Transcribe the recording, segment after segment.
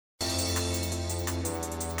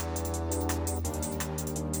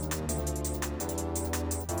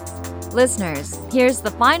Listeners, here's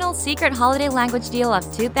the final secret holiday language deal of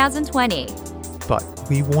 2020. But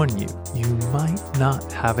we warn you, you might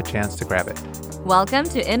not have a chance to grab it. Welcome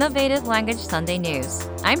to Innovative Language Sunday News.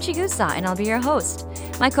 I'm Chigusa and I'll be your host.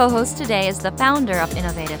 My co-host today is the founder of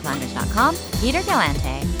InnovativeLanguage.com, Peter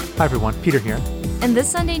Galante. Hi everyone, Peter here. In this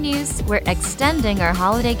Sunday News, we're extending our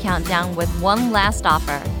holiday countdown with one last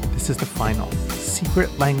offer. This is the final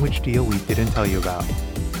secret language deal we didn't tell you about.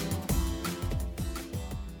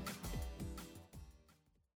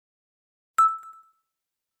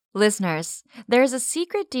 Listeners, there's a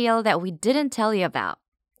secret deal that we didn't tell you about.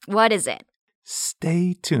 What is it?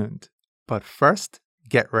 Stay tuned. But first,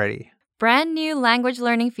 get ready. Brand new language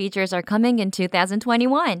learning features are coming in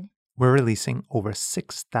 2021. We're releasing over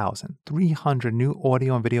 6,300 new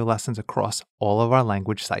audio and video lessons across all of our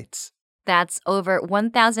language sites. That's over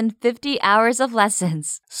 1,050 hours of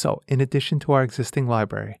lessons. So, in addition to our existing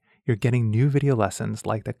library, you're getting new video lessons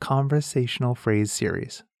like the Conversational Phrase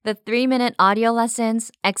series, The 3-minute audio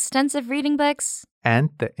lessons, extensive reading books,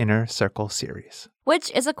 and the Inner Circle series.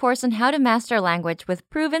 which is a course on how to master language with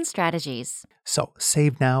proven strategies. So,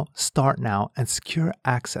 save now, start now, and secure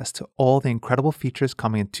access to all the incredible features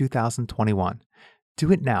coming in 2021.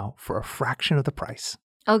 Do it now for a fraction of the price.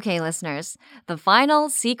 Okay, listeners, the final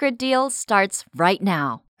secret deal starts right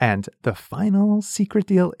now. And the final secret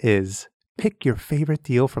deal is pick your favorite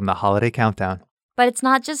deal from the holiday countdown. But it's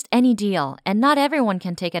not just any deal, and not everyone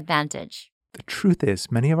can take advantage. The truth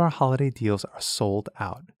is, many of our holiday deals are sold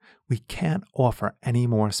out. We can't offer any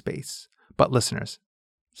more space. But listeners,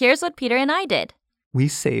 Here's what Peter and I did. we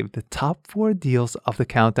saved the top 4 deals of the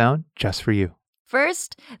countdown just for you.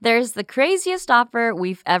 First, there's the craziest offer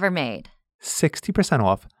we've ever made. 60%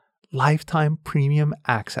 off lifetime premium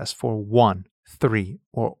access for 1, 3,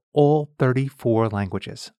 or all 34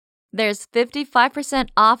 languages, There's 55%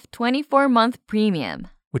 off 24-month premium.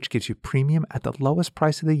 which gives you premium at the lowest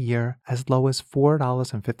price of the year, as low as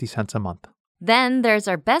 $4.50 a month. Then there's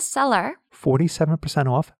our bestseller. 47%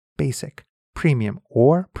 off basic, premium,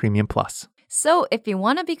 or premium plus. So if you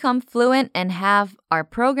want to become fluent and have our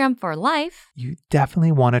program for life, You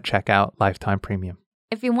definitely want to check out Lifetime Premium.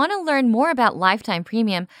 if you want to learn more about Lifetime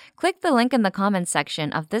Premium, click the link in the comments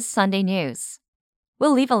section of this Sunday News.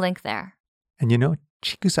 We'll leave a link there. And you know,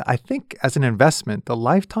 Chigusa, I think as an investment, the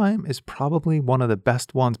Lifetime is probably one of the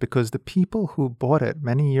best ones because the people who bought it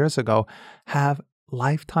many years ago have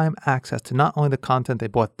lifetime access to not only the content they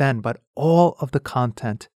bought then, but all of the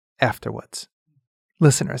content afterwards.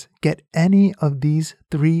 Listeners, get any of these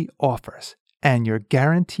 3 offers and you're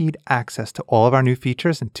guaranteed access to all of our new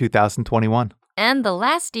features in 2021. And the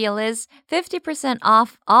last deal is 50%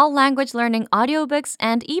 off all language learning audiobooks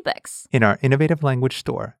and ebooks. In our Innovative Language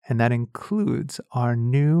store, and that includes our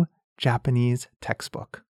new Japanese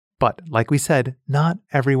textbook. But like we said, not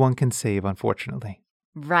everyone can save, unfortunately.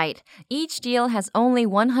 Right. Each deal has only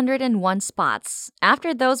 101 spots.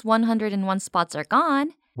 After those 101 spots are gone,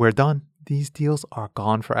 We're done. These deals are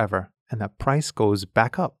gone forever, and the price goes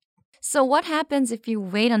back up. so what happens if you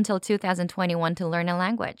wait until 2021 to learn a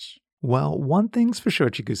language? Well, one thing's for sure,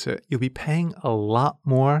 Chigusa, you'll be paying a lot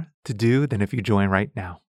more to do than if you join right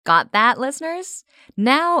now. Got that, listeners?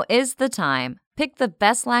 Now is the time. Pick the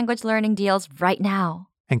best language learning deals right now.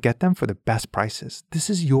 And get them for the best prices. This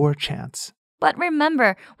is your chance. But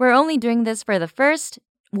remember, we're only doing this for the first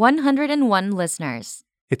 101 listeners.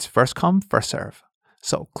 It's first come, first serve.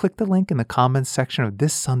 So click the link in the comments section of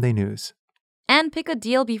this Sunday News. And pick a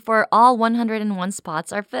deal before all 101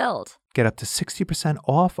 spots are filled. Get up to 60%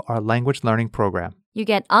 off our language learning program. You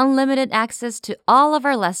get unlimited access to all of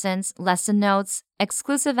our lessons, lesson notes,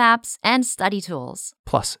 exclusive apps, and study tools.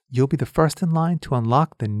 Plus, you'll be the first in line to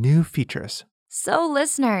unlock the new features. So,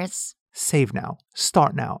 listeners, Save now,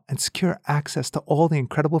 start now, and secure access to all the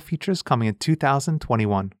incredible features coming in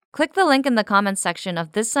 2021. click the link in the comments section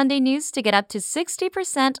of this Sunday News to get up to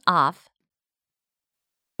 60% off.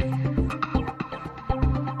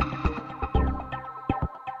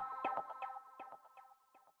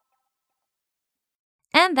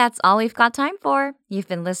 And that's all we've got time for. You've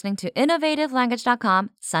been listening to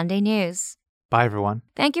InnovativeLanguage.com Sunday News. Bye, everyone.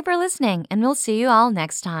 Thank you for listening, and we'll see you all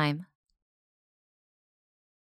next time.